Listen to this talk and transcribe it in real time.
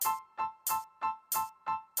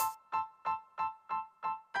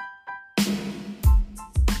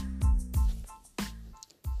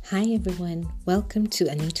Hi everyone, welcome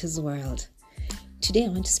to Anita's World. Today I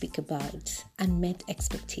want to speak about unmet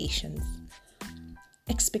expectations.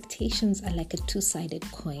 Expectations are like a two-sided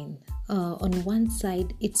coin. On one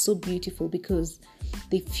side, it's so beautiful because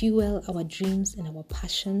they fuel our dreams and our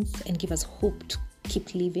passions and give us hope to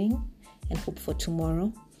keep living and hope for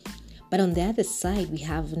tomorrow. But on the other side, we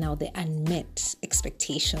have now the unmet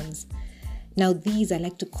expectations. Now these I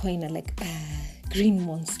like to coin are like green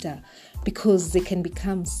monster because they can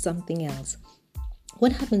become something else.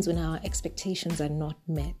 What happens when our expectations are not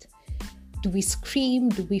met? Do we scream?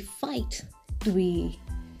 Do we fight? Do we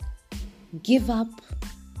give up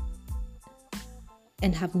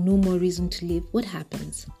and have no more reason to live? What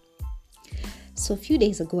happens? So a few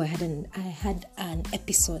days ago, I had an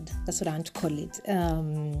episode. That's what I want to call it.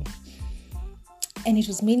 And it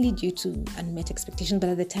was mainly due to unmet expectations, but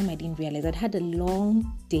at the time I didn't realize. I'd had a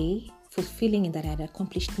long day, fulfilling in that I had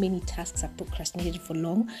accomplished many tasks. I procrastinated for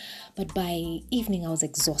long, but by evening I was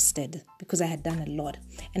exhausted because I had done a lot.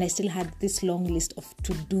 And I still had this long list of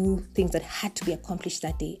to-do things that had to be accomplished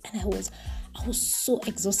that day. And I was so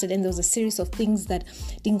exhausted, and there was a series of things that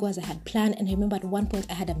didn't go as I had planned. And I remember at one point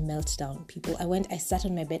I had a meltdown, people. I sat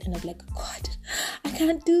on my bed and I was like, God, I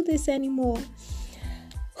can't do this anymore.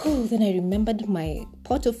 Then I remembered my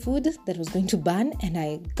pot of food that was going to burn, and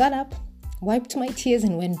I got up, wiped my tears,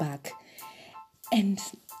 and went back. And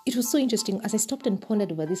it was so interesting. As I stopped and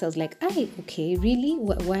pondered over this, I was like, okay, really?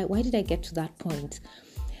 Why did I get to that point?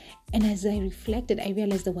 And as I reflected, I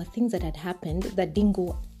realized there were things that had happened that didn't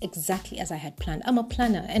go exactly as I had planned. I'm a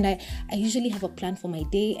planner, and I usually have a plan for my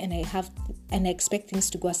day, and I expect things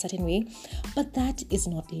to go a certain way. But that is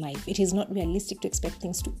not life. It is not realistic to expect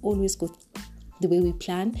things to always go the way we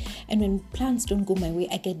plan. And when plans don't go my way,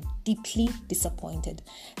 I get deeply disappointed.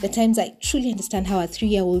 The times I truly understand how a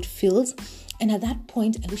 3-year-old feels. And at that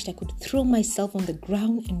point, I wished I could throw myself on the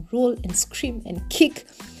ground and roll and scream and kick.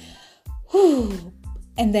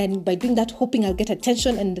 And then by doing that, hoping I'll get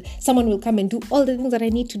attention and someone will come and do all the things that I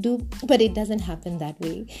need to do. But it doesn't happen that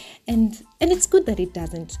way. And it's good that it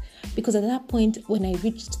doesn't. Because at that point, when I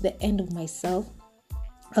reached the end of myself,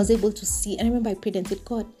 I was able to see. And I remember I prayed and said,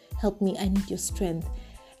 God, help me, I need your strength.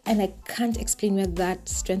 And I can't explain where that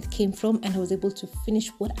strength came from. And I was able to finish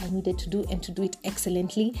what I needed to do and to do it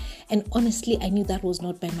excellently. And honestly, I knew that was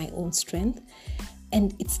not by my own strength.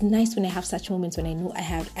 And it's nice when I have such moments when I know I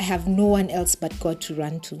have no one else but God to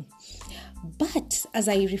run to. But as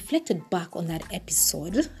I reflected back on that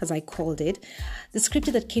episode, as I called it, the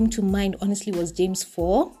scripture that came to mind honestly was James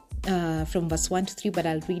 4, from verse 1 to 3, but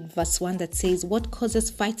I'll read verse 1 that says, "What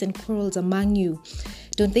causes fights and quarrels among you?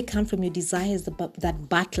 Don't they come from your desires that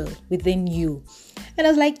battle within you?" And I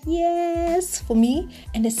was like, yes, for me,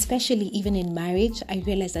 and especially even in marriage, I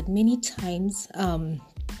realized that many times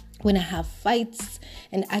when I have fights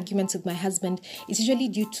and arguments with my husband, it's usually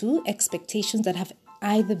due to expectations that have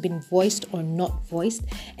either been voiced or not voiced.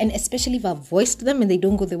 And especially if I've voiced them and they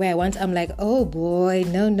don't go the way I want, I'm like, oh boy,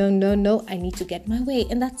 no, I need to get my way.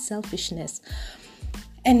 And that's selfishness.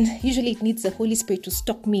 And usually it needs the Holy Spirit to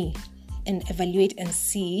stop me and evaluate and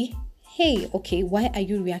see, hey, okay, why are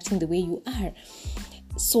you reacting the way you are?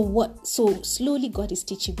 So slowly God is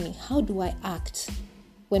teaching me, how do I act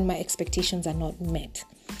when my expectations are not met?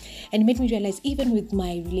 And it made me realize, even with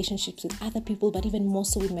my relationships with other people, but even more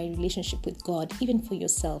so with my relationship with God, even for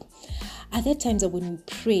yourself, are there times that when we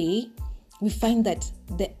pray, we find that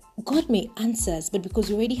God may answer us, but because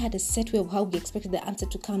we already had a set way of how we expected the answer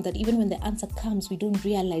to come, that even when the answer comes, we don't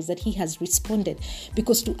realize that He has responded,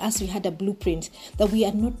 because to us we had a blueprint, that we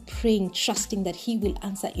are not praying, trusting that He will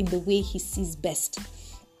answer in the way He sees best.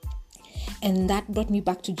 And that brought me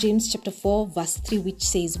back to James chapter 4, verse 3, which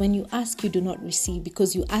says, "When you ask, you do not receive,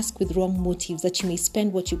 because you ask with wrong motives, that you may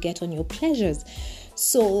spend what you get on your pleasures."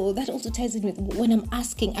 So that also ties in with when I'm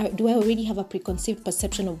asking, do I already have a preconceived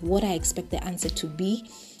perception of what I expect the answer to be,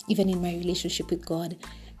 even in my relationship with God?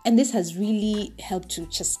 And this has really helped to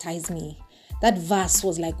chastise me. That verse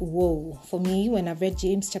was like, whoa. For me, when I read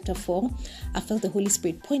James chapter 4, I felt the Holy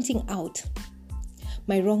Spirit pointing out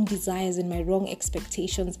my wrong desires and my wrong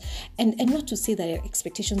expectations, and not to say that our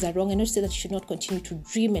expectations are wrong, and not to say that you should not continue to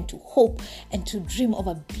dream and to hope and to dream of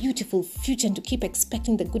a beautiful future and to keep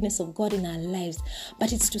expecting the goodness of God in our lives,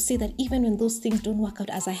 but it's to say that even when those things don't work out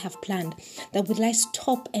as I have planned, that will I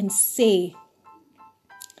stop and say,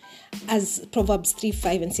 as Proverbs 3,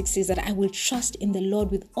 5 and 6 says, that I will trust in the Lord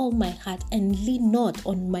with all my heart and lean not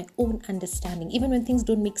on my own understanding. Even when things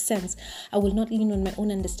don't make sense, I will not lean on my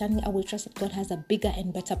own understanding. I will trust that God has a bigger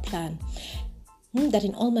and better plan. That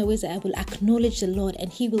in all my ways I will acknowledge the Lord, and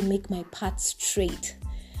He will make my path straight.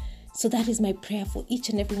 So that is my prayer for each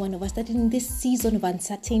and every one of us, that in this season of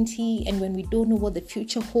uncertainty and when we don't know what the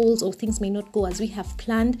future holds or things may not go as we have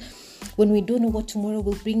planned, when we don't know what tomorrow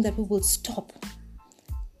will bring, that we will stop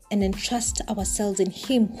and entrust ourselves in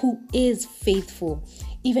Him who is faithful.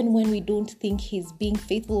 Even when we don't think He's being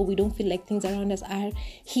faithful or we don't feel like things around us are,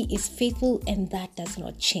 He is faithful and that does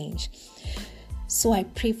not change. So I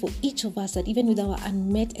pray for each of us that even with our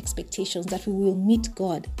unmet expectations, that we will meet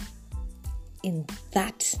God in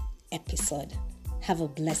that episode. Have a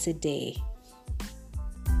blessed day.